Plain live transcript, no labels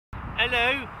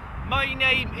Hello, my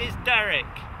name is Derek.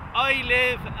 I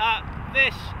live at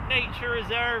this nature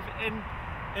reserve in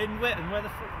Witton. Where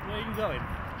are you going?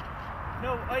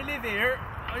 No, I live here.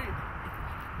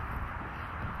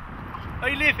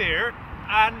 I live here,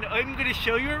 and I'm going to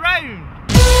show you around.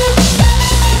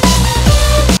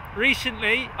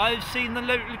 Recently, I've seen the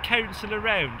local council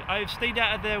around. I've stayed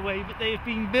out of their way, but they have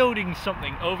been building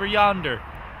something over yonder.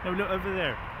 No, look over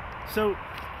there. So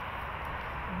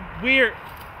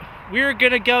we're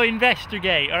gonna go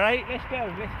investigate. All right, let's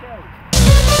go.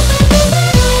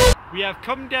 We have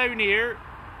come down here,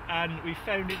 and we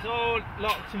found it's all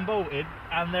locked and bolted,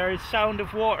 and there is sound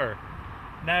of water.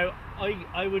 Now,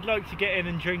 I would like to get in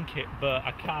and drink it, but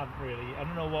I can't really. I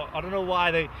don't know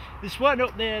why this one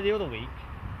up there the other week.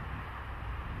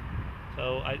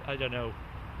 So I don't know.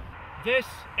 This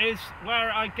is where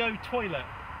I go toilet.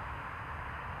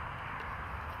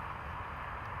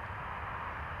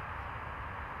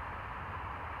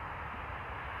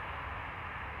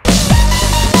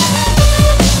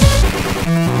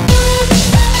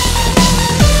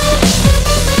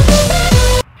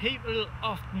 People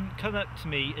often come up to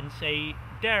me and say,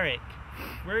 Derek,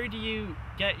 where do you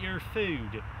get your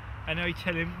food? And I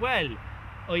tell him, well,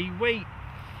 I wait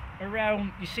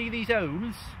around, you see these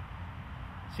homes?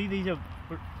 See these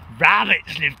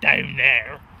rabbits live down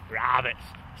there, rabbits.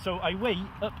 So I wait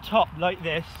up top like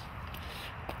this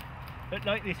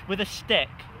with a stick,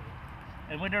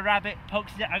 and when a rabbit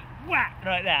pokes it out, whack,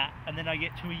 like that, and then I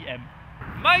get to eat him.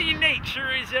 My nature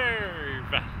reserve.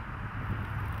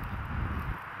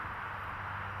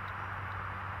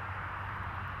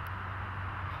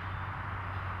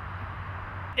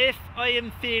 If I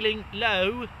am feeling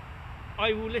low,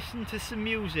 I will listen to some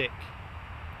music.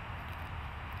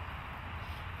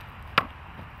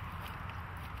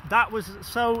 That was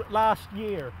so last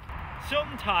year.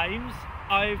 Sometimes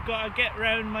I've got to get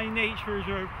around my nature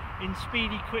reserve in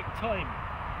speedy quick time,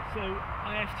 so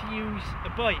I have to use a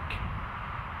bike.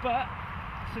 But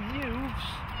some youths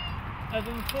have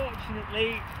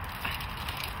unfortunately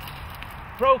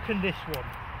broken this one.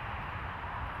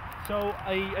 So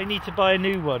I need to buy a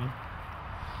new one,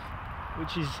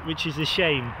 which is a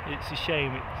shame. It's a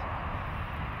shame.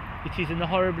 It is a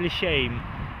horrible shame.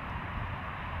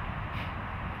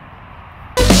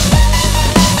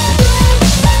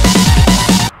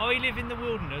 I live in the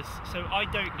wilderness, so I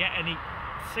don't get any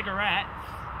cigarettes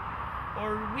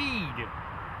or weed.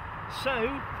 So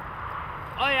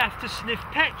I have to sniff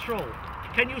petrol.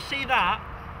 Can you see that?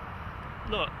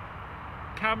 Look,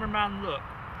 cameraman, look.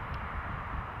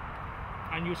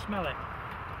 And you smell it.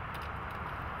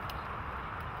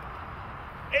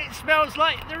 It smells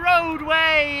like the roadway!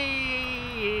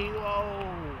 Whoa!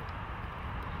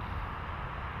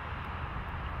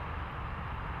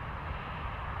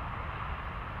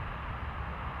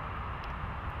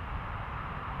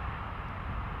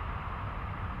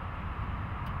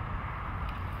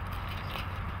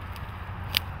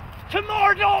 To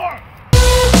Mordor!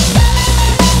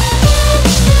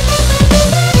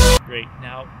 Great,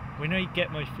 now when I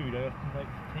get my food, I often like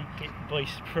to take it by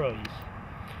surprise.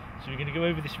 So we're going to go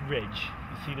over this ridge.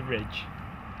 You see the ridge?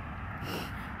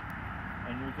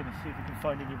 And we're going to see if we can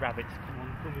find any rabbits. Come on,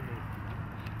 come with me.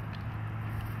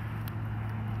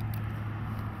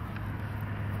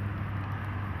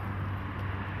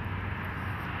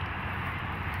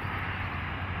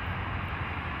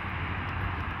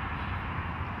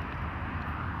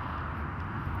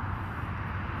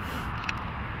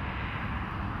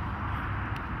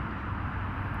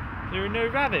 There are no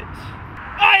rabbits.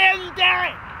 I am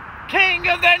Derek, King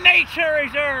of the Nature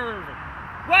Reserve!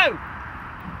 Whoa!